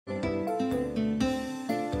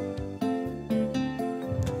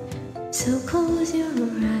So close your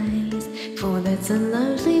eyes, for that's a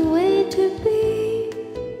lovely way to be.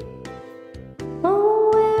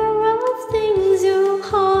 Aware of things your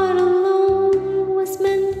heart alone was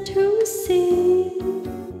meant to see.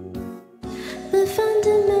 The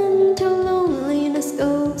fundamental loneliness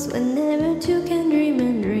goes whenever two can dream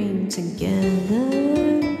and dream together.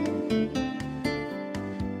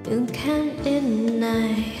 You can't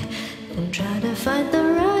deny, don't try to fight the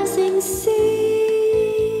rising sea.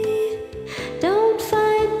 Don't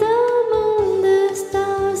fight the moon, the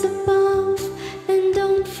stars above, and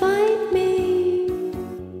don't fight me.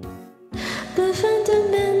 The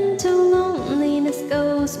fundamental loneliness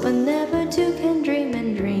goes whenever two can dream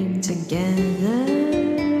and dream together.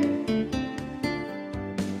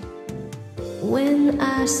 When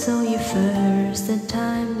I saw you first, the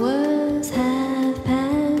time was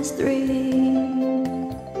 3:30.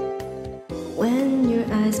 When your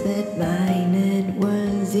eyes met mine, it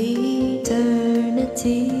was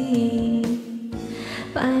eternity.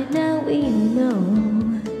 By now we know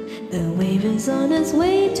the wave is on its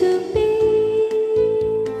way to be.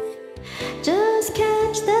 Just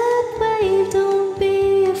catch that wave, don't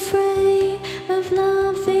be afraid of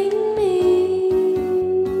loving me.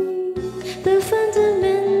 The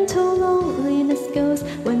fundamental loneliness goes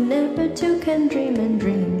whenever two can dream and